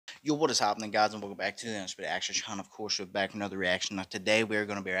Yo, what is happening, guys, and welcome back to the Undisputed Action channel. Of course, we're back with another reaction. Now, today we're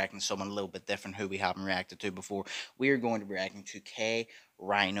going to be reacting to someone a little bit different who we haven't reacted to before. We are going to be reacting to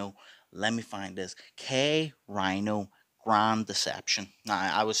K-Rino. Let me find this. K-Rino Grand Deception. Now,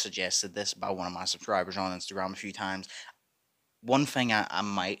 I was suggested this by one of my subscribers on Instagram a few times. One thing I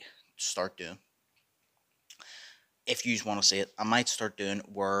might start doing, if you want to see it, I might start doing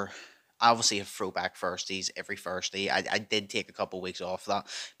where I obviously have throwback Thursdays every Thursday. I did take a couple weeks off that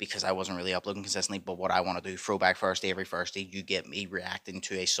because I wasn't really uploading consistently. But what I want to do, throwback Thursday every Thursday, you get me reacting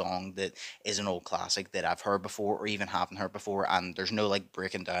to a song that is an old classic that I've heard before or even haven't heard before. And there's no like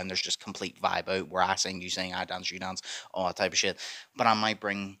breaking down, there's just complete vibe out where I sing, you sing, I dance, you dance, all that type of shit. But I might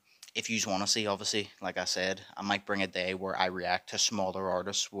bring, if you want to see, obviously, like I said, I might bring a day where I react to smaller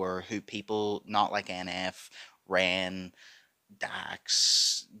artists where who people not like NF, Ren,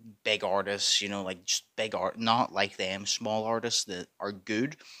 Dax, big artists, like just big art, not like them, small artists that are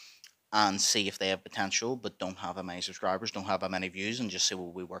good, and see if they have potential but don't have that many subscribers, don't have that many views, and just see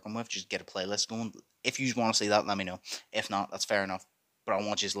what we're working with. Just get a playlist going. If you want to see that, let me know. If not, that's fair enough. But I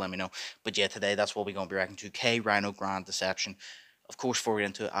want you to let me know. But yeah, today that's what we're going to be reacting to. K-Rino Grand Deception. Of course, before we get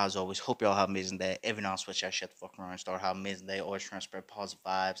into it, as always, hope you all have an amazing day. If you're not, switch that shit the fuck around. Start have an amazing day. Always trying to spread positive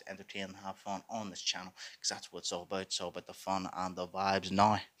vibes, entertain, and have fun on this channel. Because that's what it's all about. It's all about the fun and the vibes.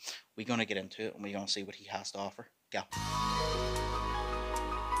 Now, we're going to get into it and we're going to see what he has to offer. Go.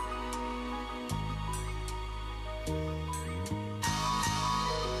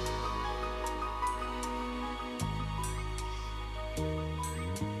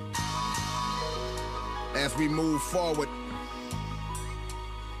 As we move forward,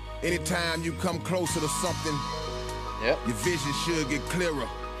 anytime you come closer to something, Yep. your vision should get clearer.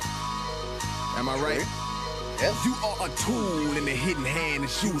 Am I right? Yep. You are a tool in the hidden hand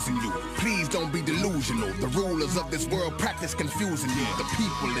that's using you. Please don't be delusional. The rulers of this world practice confusing you. The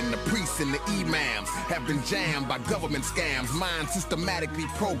people and the priests and the imams have been jammed by government scams, minds systematically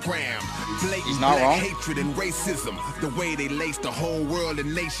programmed. Blatant black wrong. hatred and racism. The way they lace the whole world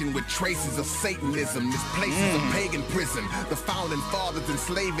and nation with traces of Satanism. This place is a pagan prison. The founding fathers'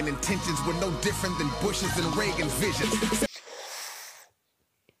 enslaving intentions were no different than Bush's and Reagan's visions.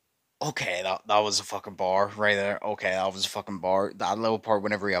 Okay, that was a fucking bar right there. Okay, that was a fucking bar. That little part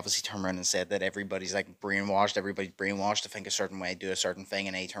whenever he obviously turned around and said that everybody's brainwashed to think a certain way, do a certain thing,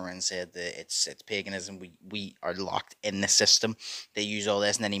 and he turned around and said that it's paganism. We are locked in the system. They use all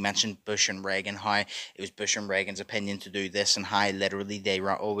this, and then he mentioned Bush and Reagan, how it was Bush and Reagan's opinion to do this, and how literally they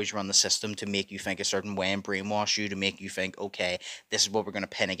always run the system to make you think a certain way and brainwash you to make you think, okay, this is what we're gonna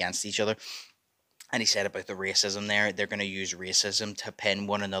pin against each other. And he said about the racism there, they're going to use racism to pin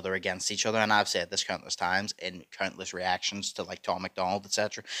one another against each other. And I've said this countless times in countless reactions to like Tom McDonald,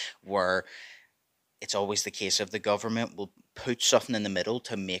 etc., where it's always the case of the government will put something in the middle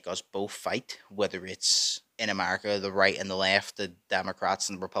to make us both fight, whether it's in America, the right and the left, the Democrats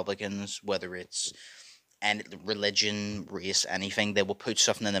and the Republicans, whether it's and religion, race, anything, they will put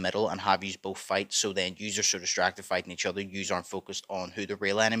something in the middle and have you both fight. So then yous are so distracted fighting each other, yous aren't focused on who the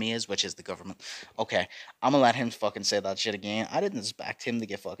real enemy is, which is the government. Okay, I'm gonna let him fucking say that shit again. I didn't expect him to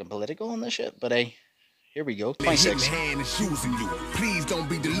get fucking political on this shit, but hey, here we go. The hidden 26. hand is using you. Please don't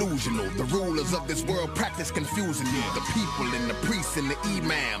be delusional. The rulers of this world practice confusing you. The people and the priests and the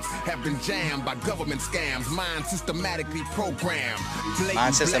imams have been jammed by government scams, minds systematically programmed.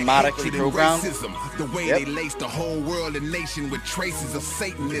 Minds systematically programmed. Racism. The way they lace the whole world and nation with traces of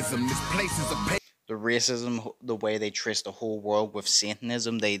Satanism. This place is a The racism, the way they trace the whole world with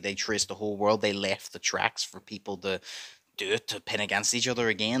Satanism, they trace the whole world. They left the tracks for people to do it, to pin against each other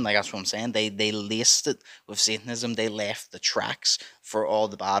again. Like that's what I'm saying. They laced it with Satanism. They left the tracks for all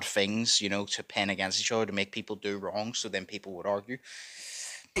the bad things, to pin against each other, to make people do wrong, so then people would argue.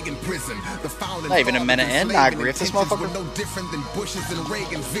 In prison, the founding Not even a minute in, I agree with this motherfucker. No different than Bush's and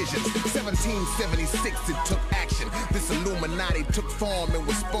Reagan's visions. 1776 it took action. This Illuminati took form and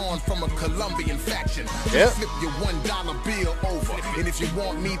was spawned from a Colombian faction. Yep. Flip your $1 bill over, and if you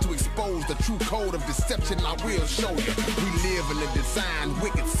want me to expose the true code of deception, I will show you. We live in a designed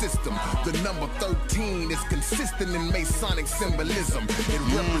wicked system. The number 13 is consistent in Masonic symbolism. It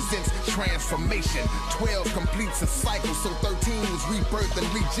represents transformation. 12 completes a cycle, so 13 was rebirth and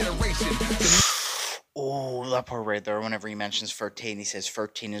regeneration. Oh, that part right there. Whenever he mentions 13, he says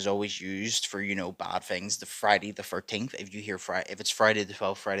 13 is always used for, bad things. The Friday the 13th. If you hear if it's Friday the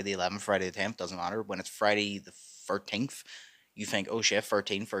 12th, Friday the 11th, Friday the 10th, doesn't matter. When it's Friday the 13th, you think, oh shit,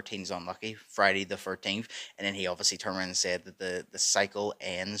 13 is unlucky. Friday the 13th. And then he obviously turned around and said that the cycle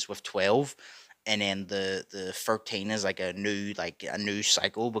ends with 12. and then the 13 is like a new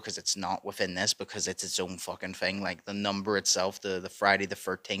cycle because it's not within this, because it's its own fucking thing. Like the number itself, the Friday the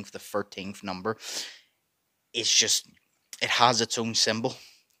 13th number, it's just, it has its own symbol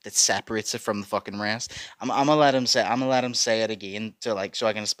that separates it from the fucking rest. I'm gonna let him say, it again to like, so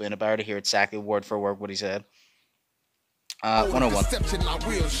I can explain about it. Hear exactly word for word what he said. 101. Deception, I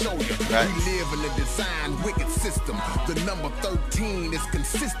will show you. Right. We live in a design wicked system. The number 13 is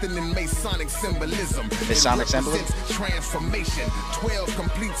consistent in Masonic symbolism. Masonic symbolism? Transformation. 12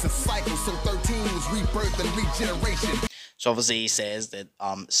 completes a cycle, so 13 was rebirth and regeneration. So obviously he says that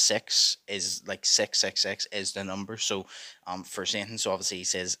 6 is like 666 is the number. So for Satan, so obviously he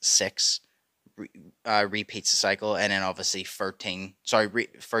says 6 repeats the cycle, and then obviously 13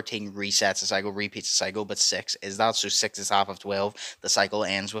 13 resets the cycle, repeats the cycle, but 6 is that. So 6 is half of 12. The cycle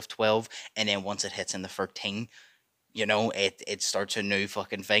ends with 12, and then once it hits in the 13, it starts a new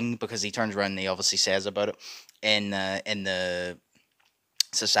fucking thing, because he turns around and he obviously says about it in the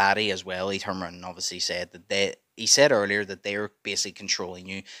society as well. He turned around and obviously said that he said earlier that they're basically controlling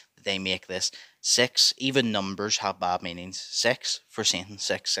you, that they make this 6, even numbers have bad meanings. 6 for Satan,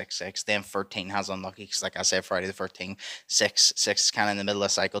 666. Then 13 has unlucky, because like I said, Friday the 13th, 6 is kind of in the middle of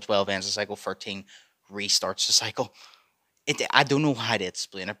the cycle, 12 ends the cycle, 13 restarts the cycle. I don't know how to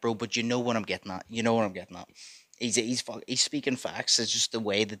explain it, bro, but you know what I'm getting at. He's speaking facts. It's just the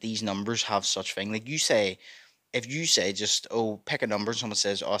way that these numbers have such thing. Like if you say just, pick a number, and someone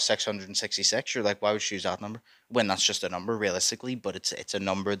says, 666, you're like, why would you choose that number? When that's just a number, realistically, but it's a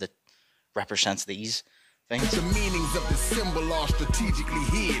number that represents these things. The meanings of the symbol are strategically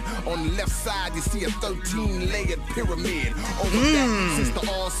hid. On the left side, you see a 13-layered pyramid. Over that sits the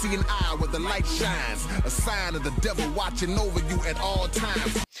all-seeing eye where the light shines. A sign of the devil watching over you at all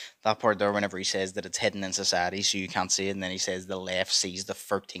times. That part there, whenever he says that it's hidden in society, so you can't see it, and then he says the left sees the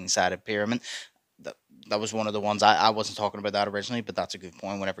 13-sided pyramid. That was one of the ones I wasn't talking about that originally, but that's a good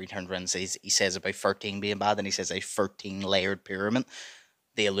point. Whenever he turns around and says about 13 being bad, then he says a 13-layered pyramid,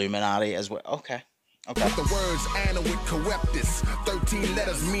 the Illuminati as well. Okay. The words Anna with Coeptus, 13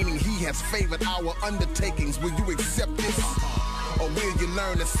 letters meaning he has favored our undertakings. Will you accept this? Or will you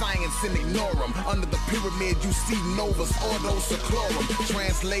learn the science and ignore them? Under the pyramid you see Novus Ordo Seclorum.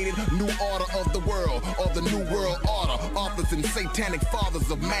 Translated, New Order of the World, or the New World Order. Authors and satanic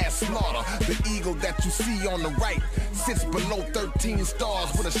fathers of mass slaughter. The eagle that you see on the right sits below 13 stars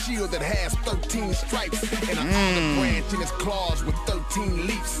with a shield that has 13 stripes. And an olive branch in its claws with 13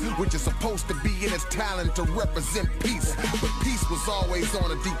 leaves, which is supposed to be in his talent to represent peace. But peace was always on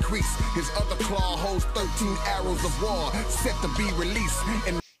a decrease. His other claw holds 13 arrows of war, set to be released.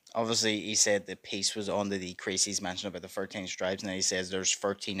 And obviously, he said that peace was on the decrease. He's mentioned about the 13 stripes, and then he says there's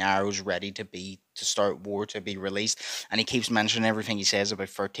 13 arrows ready to start war, to be released. And he keeps mentioning everything he says about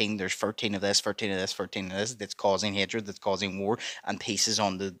 13. There's 13 of this, 13 of this, 13 of this, that's causing hatred, that's causing war, and peace is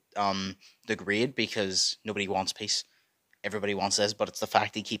on the grade, because nobody wants peace. Everybody wants this, but it's the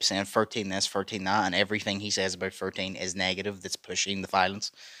fact he keeps saying 13 this, 13 that, and everything he says about 13 is negative, that's pushing the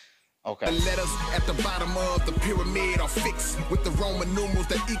violence. Okay. The letters at the bottom of the pyramid are fixed with the Roman numerals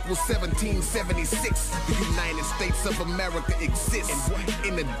that equal 1776. The United States of America exists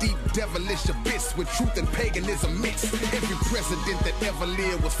in a deep devilish abyss with truth and paganism mixed. Every president that ever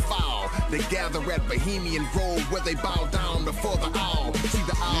lived was foul. They gather at Bohemian Grove where they bow down before the owl. See,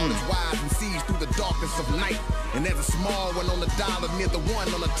 the owl is wise and sees through the darkness of night. And there's a small one on the dollar near the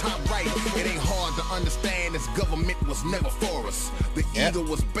one on the top right. It ain't hard to understand this government was never for us. The eagle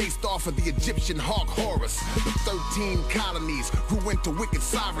was based off of the Egyptian hawk Horus. The 13 colonies grew into wicked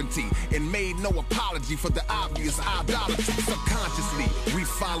sovereignty and made no apology for the obvious idolatry. Subconsciously, we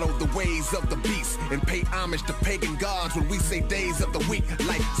follow the ways of the beast and pay homage to pagan gods when we say days of the week.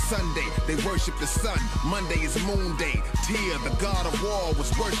 Like Sunday, they worship the sun. Monday is Moon Day. Tyr, the god of war,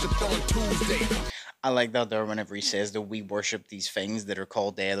 was worshipped on Tuesday. I like that there whenever he says that we worship these things that are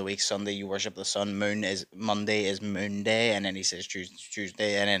called day of the week. Sunday, you worship the sun. Monday is Moon Day. And then he says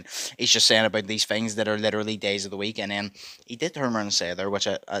Tuesday. And then he's just saying about these things that are literally days of the week. And then he did turn around and say there, which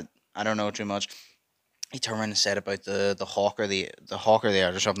I don't know too much. He turned around and said about the hawk or the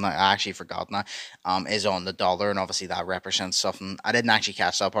or something that I actually forgot now, is on the dollar, and obviously that represents something. I didn't actually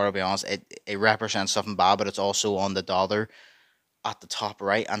catch that part, I'll be honest. It represents something bad, but it's also on the dollar at the top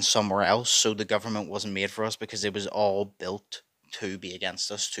right and somewhere else. So the government wasn't made for us, because it was all built to be against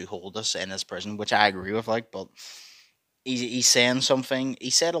us, to hold us in this prison, which I agree with, like, but he's saying something. He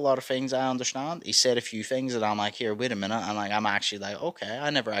said a lot of things I understand. He said a few things that I'm like, here, wait a minute. And like, I'm actually like, okay, I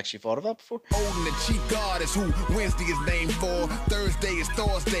never actually thought of that before. Odin, the chief god, is who Wednesday is named for. Thursday is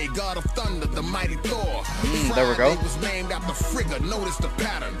Thursday, god of thunder, the mighty Thor. There we go. Friday was named after Frigga, notice the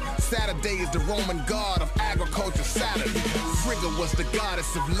pattern. Saturday is the Roman god of agriculture, Saturn. Frigga was the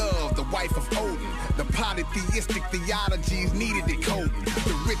goddess of love, the wife of Odin. The polytheistic theologies needed decoding.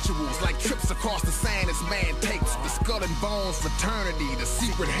 The rituals, like trips across the sand as man takes. The skull and bones fraternity, the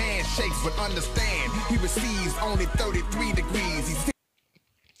secret handshakes. But understand, he receives only 33 degrees.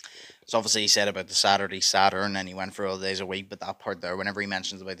 So obviously he said about the Saturday Saturn, and he went for all the days a week. But that part there, whenever he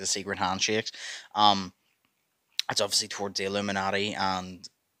mentions about the secret handshakes, it's obviously towards the Illuminati and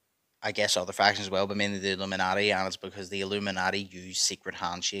I guess other factions as well, but mainly the Illuminati, and it's because the Illuminati use secret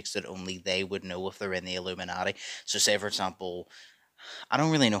handshakes that only they would know if they're in the Illuminati. So say, for example, I don't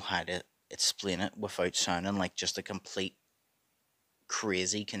really know how to explain it without sounding like just a complete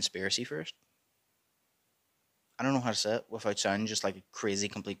crazy conspiracy theorist. I don't know how to say it without sounding just like a crazy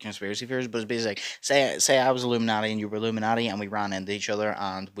complete conspiracy theorist, but it's basically like, say I was Illuminati and you were Illuminati and we ran into each other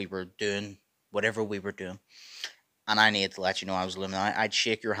and we were doing whatever we were doing. And I needed to let you know I was Illuminati. I'd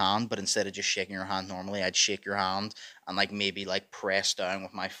shake your hand, but instead of just shaking your hand normally, I'd shake your hand and like maybe like press down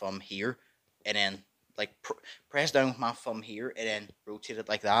with my thumb here, and then like press down with my thumb here, and then rotate it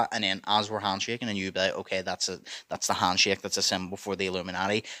like that, and then as we're handshaking, and you'd be like, okay, that's the handshake, that's a symbol for the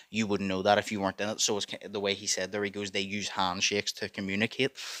Illuminati. You wouldn't know that if you weren't in it. So it's the way he said there. He goes, they use handshakes to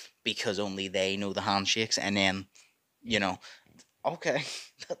communicate because only they know the handshakes, and then you know. Okay,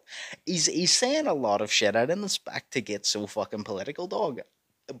 he's saying a lot of shit. I didn't expect to get so fucking political, dog.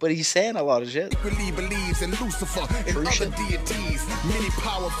 But he's saying a lot of shit. Believes in Lucifer and other deities. Many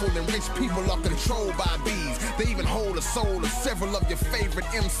powerful and rich people are controlled by these. They even hold the soul of several of your favorite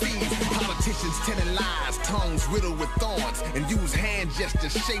MCs. Politicians telling lies, tongues riddled with thorns, and use hand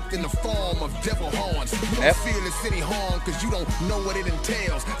gestures shaped in the form of devil horns. You don't feel it's any harm because you don't know what it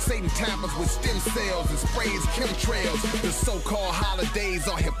entails. Satan tampers with stem cells and sprays chemtrails. The so-called holidays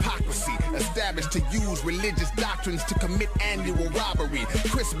are hypocrisy, established to use religious doctrines to commit annual robbery.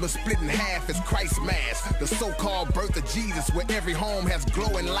 Christmas split in half as Christ's Mass, the so-called birth of Jesus, where every home has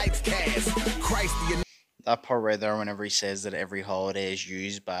glowing lights cast. Christ the... That part right there, whenever he says that every holiday is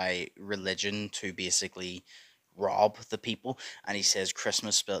used by religion to basically rob the people, and he says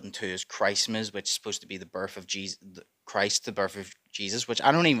Christmas split in two is Christmas, which is supposed to be the birth of Jesus, Christ, the birth of Jesus, which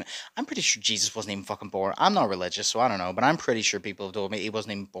I'm pretty sure Jesus wasn't even fucking born. I'm not religious, so I don't know, but I'm pretty sure people have told me he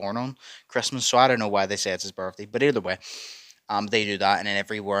wasn't even born on Christmas, so I don't know why they say it's his birthday, but either way. They do that, and then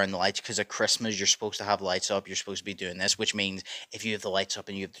everywhere in the lights, because at Christmas you're supposed to have lights up, you're supposed to be doing this, which means if you have the lights up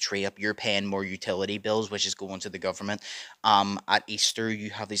and you have the tree up, you're paying more utility bills, which is going to the government. At Easter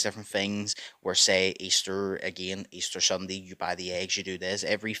you have these different things where, say, Easter Sunday, you buy the eggs, you do this,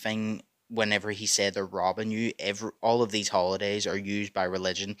 everything. Whenever he said they're robbing you, all of these holidays are used by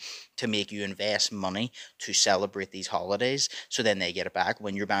religion to make you invest money to celebrate these holidays, so then they get it back.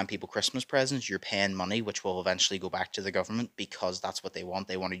 When you're buying people Christmas presents, you're paying money, which will eventually go back to the government, because that's what they want.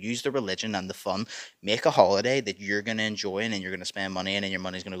 They want to use the religion and the fun, make a holiday that you're going to enjoy, and then you're going to spend money in, and your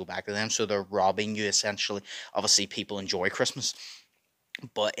money's going to go back to them, so they're robbing you, essentially. Obviously, people enjoy Christmas,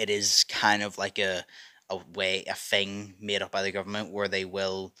 but it is kind of like a thing made up by the government where they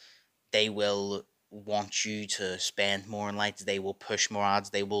will want you to spend more on lights. They will push more ads.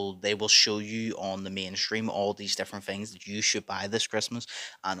 They will show you on the mainstream all these different things that you should buy this Christmas,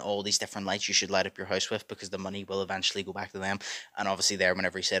 and all these different lights you should light up your house with, because the money will eventually go back to them. And obviously there,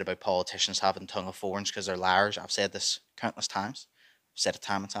 whenever he said about politicians having tongue of thorns because they're liars, I've said this countless times. I've said it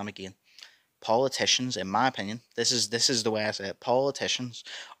time and time again. Politicians, in my opinion, this is the way I say it, politicians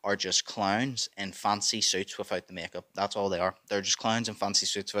are just clowns in fancy suits without the makeup. That's all they are. They're just clowns in fancy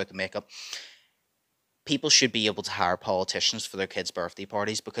suits without the makeup. People should be able to hire politicians for their kids' birthday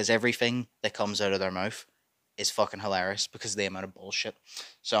parties, because everything that comes out of their mouth is fucking hilarious because of the amount of bullshit.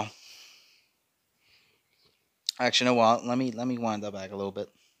 So, actually, you know what? Let me wind that back a little bit.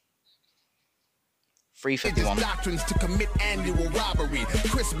 351. Doctrines to commit annual robbery.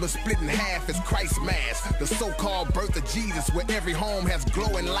 Christmas split in half as Christ's Mass, the so-called birth of Jesus, where every home has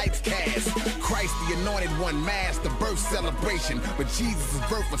glowing lights cast. Christ the anointed one masked the birth celebration, but Jesus'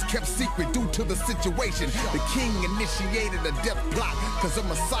 birth was kept secret due to the situation. The king initiated a death plot because a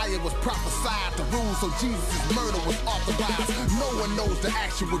Messiah was prophesied to rule, so Jesus' murder was authorized. No one knows the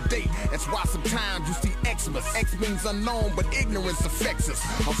actual date. That's why sometimes you see Xmas. X means unknown, but ignorance affects us.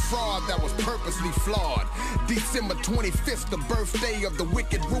 A fraud that was purposely flawed. December 25th, the birthday of the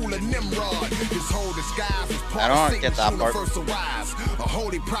wicked ruler Nimrod. His whole disguise was part of Satan's universal rise. A holy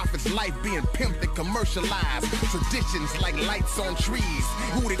holy prophet's life being pimped and commercialized. Traditions like lights on trees,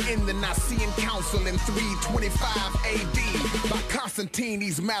 rooted in the Nicene Council in 325 AD. By Constantine,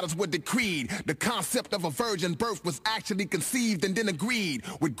 these matters were decreed. The concept of a virgin birth was actually conceived and then agreed,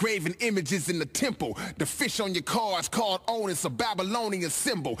 with graven images in the temple. The fish on your cards called Onus, a Babylonian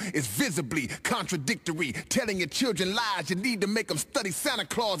symbol, is visibly contradictory. Telling your children lies, you need to make them study Santa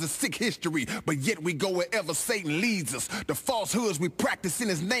Claus's sick history. But yet we go wherever Satan leads us. The falsehoods we practice in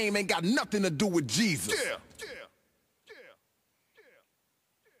his name ain't got nothing to do with Jesus.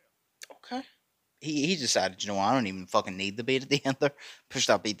 Okay. He decided, you know, I don't even fucking need the beat at the end there. Push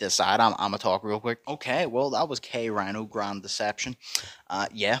that beat to the side. I'm gonna talk real quick. Okay, well, that was K-Rino, Grand Deception.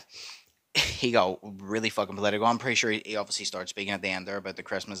 Yeah. He got really fucking political. I'm pretty sure he obviously started speaking at the end there about the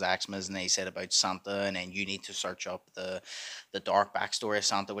Christmas Xmas, and then he said about Santa, and then you need to search up the dark backstory of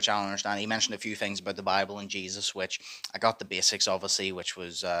Santa, which I don't understand. He mentioned a few things about the Bible and Jesus, which I got the basics, obviously, which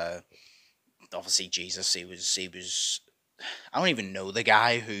was obviously Jesus. He was I don't even know the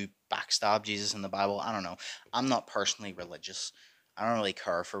guy who backstabbed Jesus in the Bible. I don't know. I'm not personally religious. I don't really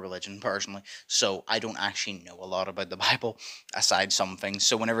care for religion personally, so I don't actually know a lot about the Bible, aside some things.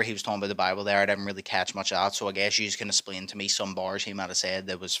 So whenever he was talking about the Bible there, I didn't really catch much of that, so I guess you can explain to me some bars he might have said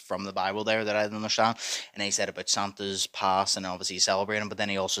that was from the Bible there that I didn't understand. And he said about Santa's past and obviously celebrating, but then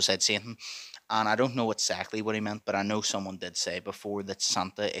he also said Satan. And I don't know exactly what he meant, but I know someone did say before that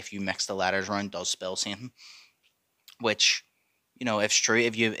Santa, if you mix the letters around, does spell Satan. Which, you know, if it's true,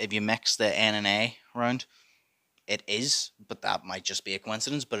 if you mix the N and A around, it is, but that might just be a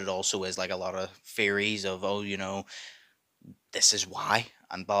coincidence. But it also is like a lot of theories of, oh, you know, this is why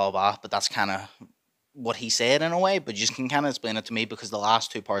and blah blah. But that's kind of what he said in a way. But you just can kind of explain it to me, because the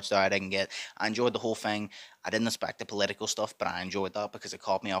last two parts there I didn't get. I enjoyed the whole thing. I didn't expect the political stuff, but I enjoyed that because it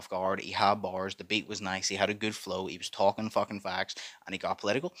caught me off guard. He had bars, the beat was nice, he had a good flow, he was talking fucking facts, and he got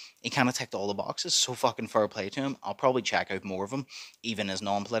political. He kind of ticked all the boxes, so fucking fair play to him. I'll probably check out more of him, even his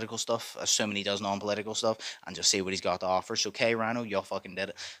non-political stuff, assuming he does non-political stuff, and just see what he's got to offer. So K-Rino, y'all fucking did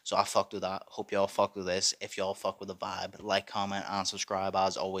it. So I fucked with that. Hope y'all fuck with this. If y'all fuck with the vibe, like, comment, and subscribe.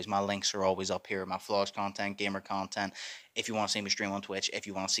 As always, my links are always up here. My vlogs content, gamer content. If you want to see me stream on Twitch, if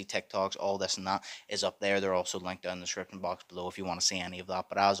you want to see TikToks, all this and that is up there. They're also linked down in the description box below if you want to see any of that.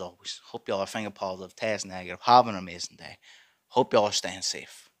 But as always, hope y'all are thinking positive, test negative, have an amazing day. Hope y'all are staying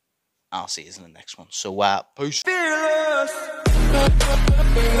safe. I'll see you in the next one. So, peace. Fearless.